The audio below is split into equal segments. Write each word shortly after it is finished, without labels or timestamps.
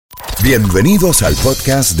Bienvenidos al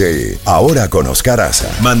podcast de Ahora con Oscar Aza.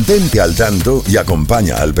 Mantente al tanto y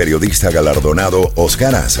acompaña al periodista galardonado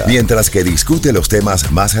Oscar Aza mientras que discute los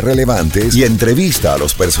temas más relevantes y entrevista a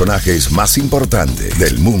los personajes más importantes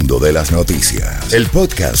del mundo de las noticias. El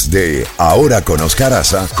podcast de Ahora con Oscar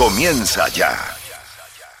Aza comienza ya.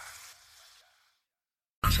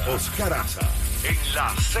 Oscar Aza en la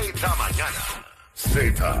Z Mañana.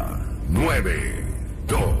 Z92.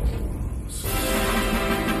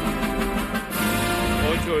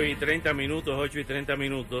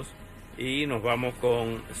 8:30 y nos vamos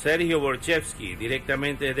con Sergio Borschevsky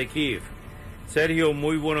directamente desde Kiev. Sergio,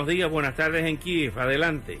 muy buenos días, buenas tardes en Kiev,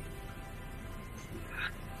 adelante.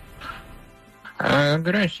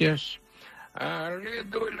 Gracias. Le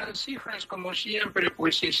doy las cifras como siempre,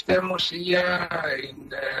 pues estamos ya en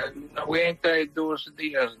 92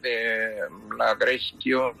 días de la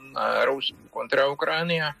agresión rusa contra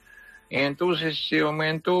Ucrania. Entonces se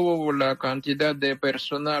aumentó la cantidad de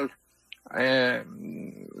personal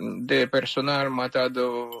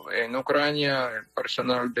matado en Ucrania, el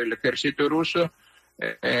personal del ejército ruso,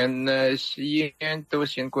 en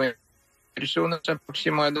 150 personas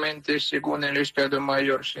aproximadamente, según el Estado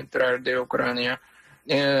Mayor Central de Ucrania.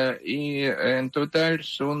 Y en total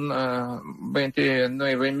son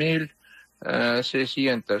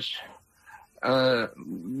 29.600.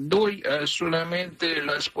 Doy solamente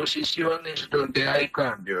las posiciones donde hay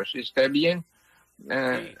cambios, ¿está bien?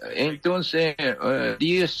 Entonces,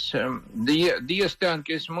 10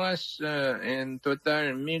 tanques más, en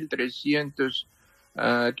total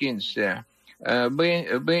 1.315.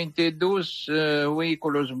 22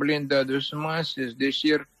 vehículos blindados más, es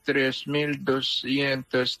decir,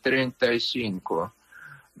 3.235.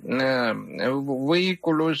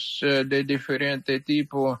 Vehículos de diferente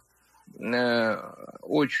tipo,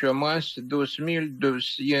 8 más,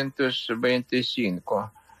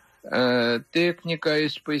 2.225. Técnica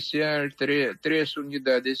especial, 3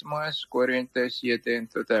 unidades más, 47 en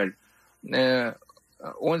total.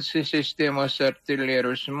 11 sistemas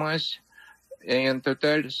artilleros más, en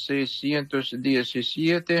total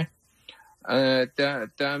 617.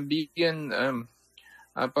 También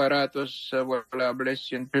aparatos volables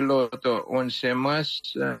sin piloto, 11 más,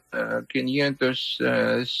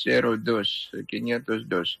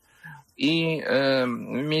 502. Y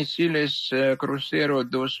misiles crucero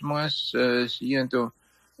 2 más,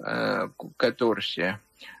 114.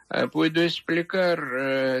 Puedo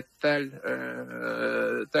explicar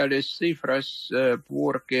tales cifras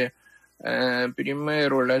porque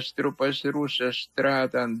primero las tropas rusas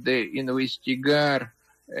tratan de investigar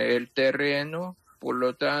el terreno. Por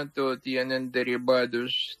lo tanto, tienen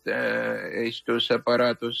derribados estos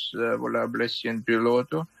aparatos volables sin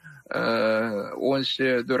piloto,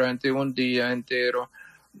 11 durante un día entero.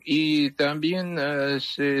 Y también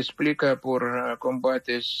se explica por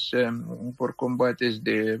combates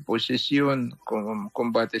de posesión,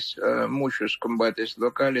 muchos combates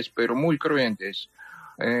locales, pero muy cruentos.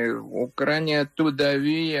 Ucrania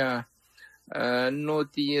todavía no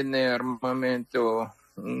tiene armamento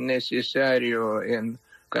necesario en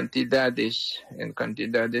cantidades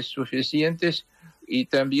suficientes, y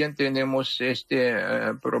también tenemos este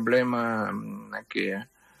problema que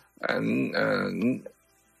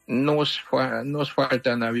nos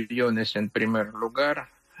faltan aviones en primer lugar.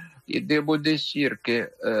 Y debo decir que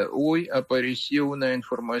hoy apareció una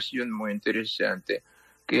información muy interesante,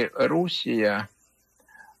 que Rusia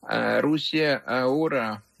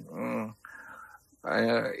ahora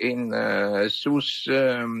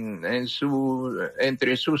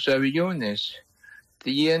entre sus aviones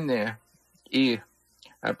tiene y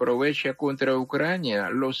aprovecha contra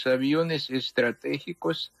Ucrania los aviones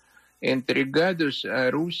estratégicos entregados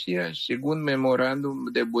a Rusia según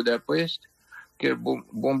memorándum de Budapest, que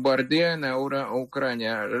bombardean ahora a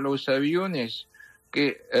Ucrania. Los aviones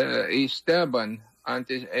que estaban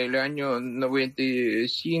antes el año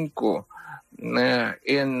 95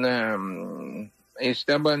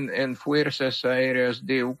 estaban en fuerzas aéreas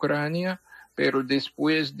de Ucrania, pero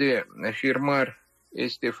después de firmar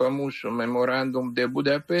este famoso memorándum de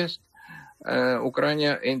Budapest,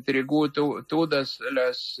 Ucrania entregó todos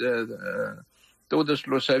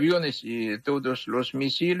los aviones y todos los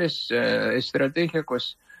misiles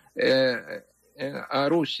estratégicos a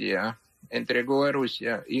Rusia, entregó a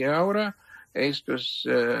Rusia. Y ahora estos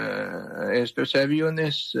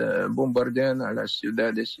aviones bombardean a las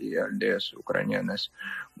ciudades y aldeas ucranianas.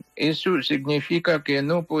 Eso significa que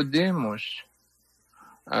no podemos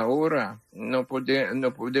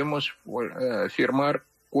firmar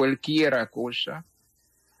cualquier cosa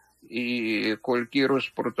y cualquier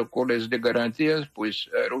protocolos de garantías, pues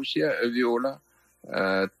Rusia viola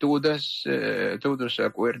todos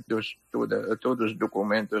acuerdos, todos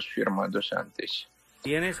documentos firmados antes.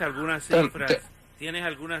 ¿Tienes algunas cifras? ¿Tienes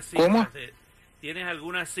algunas cifras? ¿Cómo? ¿Tienes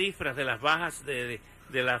algunas cifras de las bajas de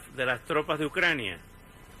las tropas de Ucrania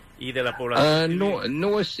y de la población?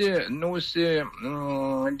 No se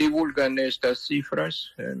divulgan estas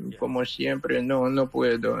cifras, como siempre. No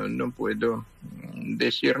puedo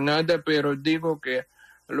decir nada, pero digo que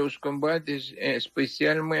los combates,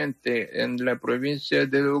 especialmente en la provincia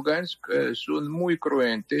de Lugansk, son muy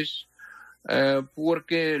cruentos.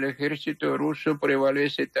 Porque el ejército ruso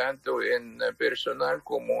prevalece tanto en personal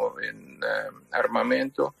como en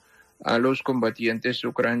armamento a los combatientes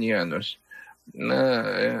ucranianos.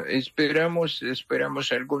 Esperamos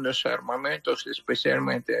algunos armamentos,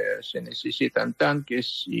 especialmente se necesitan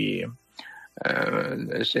tanques y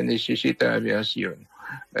se necesita aviación.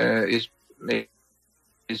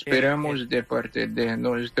 Esperamos de parte de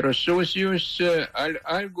nuestros socios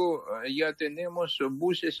algo, ya tenemos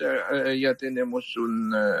buses, ya tenemos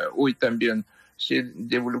hoy también se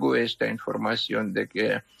divulgó esta información de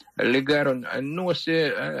que llegaron, nunca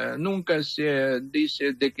se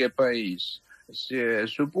dice de qué país, se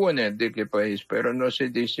supone de qué país, pero no se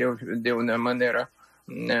dice de una manera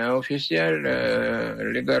oficial,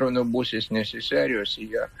 llegaron los buses necesarios y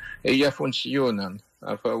ya funcionan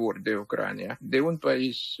a favor de Ucrania, de un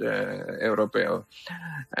país europeo.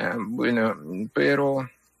 Bueno, pero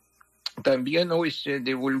también hoy se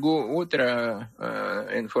divulgó otra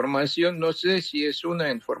información, no sé si es una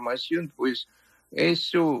información, pues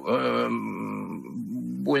eso,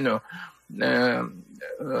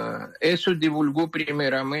 eso divulgó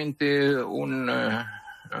primeramente un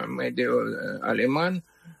medio alemán,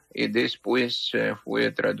 y después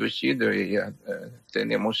fue traducido y ya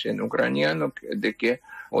tenemos en ucraniano de que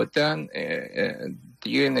OTAN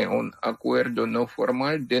tiene un acuerdo no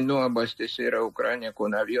formal de no abastecer a Ucrania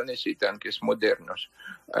con aviones y tanques modernos.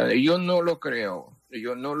 Yo no lo creo,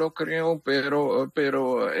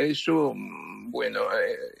 pero eso,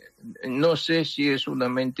 no sé si es una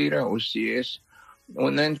mentira o si es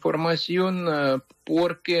una información,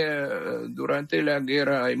 porque durante la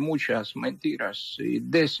guerra hay muchas mentiras y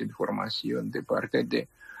desinformación de parte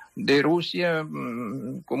de Rusia,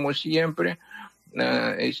 como siempre.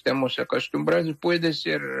 Estamos acostumbrados, puede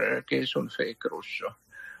ser que es un fake ruso.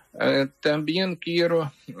 También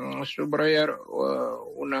quiero subrayar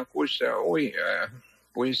una cosa hoy,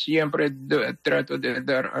 pues siempre trato de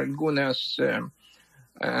dar algunas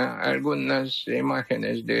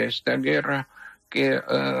imágenes de esta guerra, que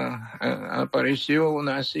apareció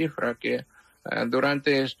una cifra que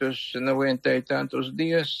durante estos 90 y tantos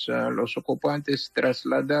días los ocupantes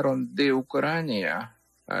trasladaron de Ucrania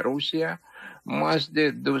a Rusia más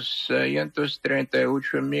de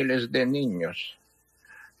 238 miles de niños.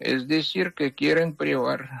 Es decir, que quieren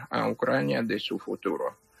privar a Ucrania de su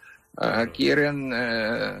futuro. Quieren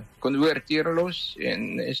convertirlos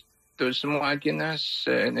en estas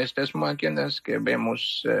máquinas que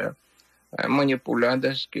vemos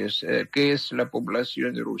manipuladas, que es la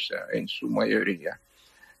población rusa en su mayoría.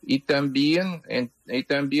 Y también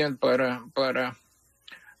para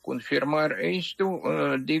confirmar esto,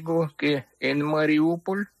 digo que en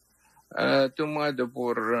Mariupol, tomado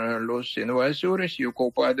por los invasores y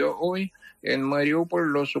ocupado hoy, en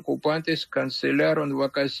Mariupol los ocupantes cancelaron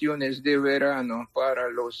vacaciones de verano para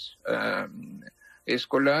los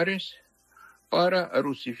escolares, para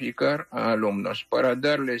rusificar a alumnos, para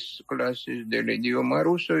darles clases del idioma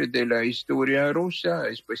ruso y de la historia rusa,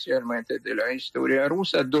 especialmente de la historia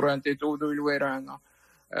rusa durante todo el verano.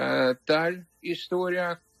 Tal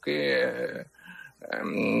historia que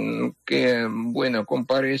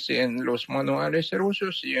comparece en los manuales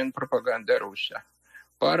rusos y en propaganda rusa,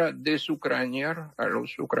 para desucraniar a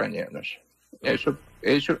los ucranianos. Eso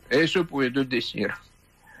puedo decir.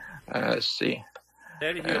 Sí.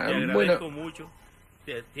 Sergio, te agradezco mucho.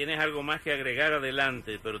 Tienes algo más que agregar,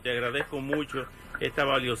 adelante, pero te agradezco mucho esta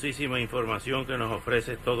valiosísima información que nos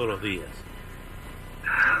ofreces todos los días.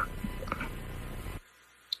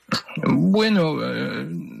 Bueno,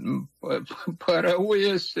 para hoy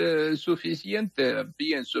es suficiente,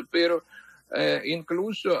 pienso, pero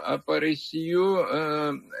incluso apareció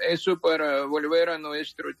eso, para volver a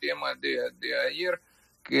nuestro tema de ayer,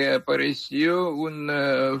 que apareció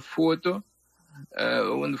una foto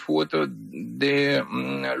de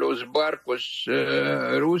los barcos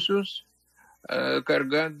rusos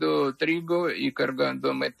cargando trigo y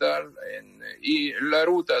cargando metal, y la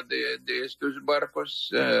ruta de estos barcos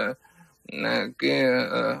que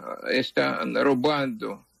están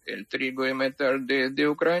robando el trigo y metal de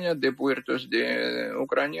Ucrania, de puertos de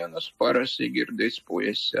ucranianos, para seguir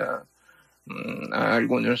después a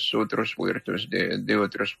algunos otros puertos de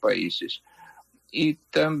otros países. Y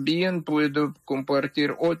también puedo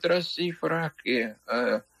compartir otra cifra que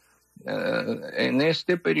en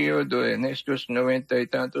este periodo, en estos 90 y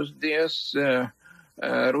tantos días,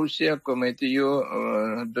 Rusia cometió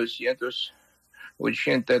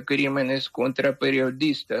 280 crímenes contra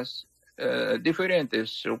periodistas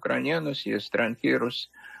diferentes, ucranianos y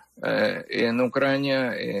extranjeros, en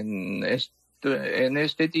Ucrania en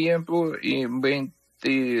este tiempo, y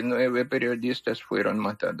 29 periodistas fueron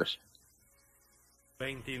matados.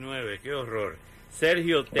 29, qué horror.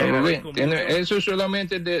 Sergio, te agradezco mucho. Eso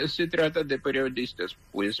solamente se trata de periodistas,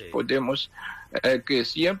 pues sí. Podemos, que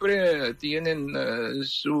siempre tienen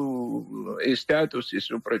su estatus y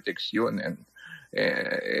su protección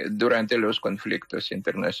durante los conflictos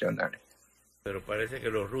internacionales. Pero parece que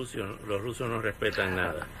los rusos no respetan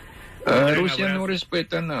nada. Rusia no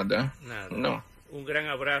respeta nada. No. Un gran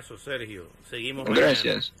abrazo, Sergio. Seguimos.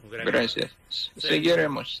 Gracias. Gracias.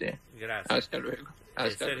 Seguiremos, sí. Gracias. Hasta luego.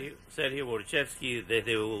 Sergio Borschevsky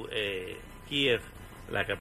desde Kiev, la capital.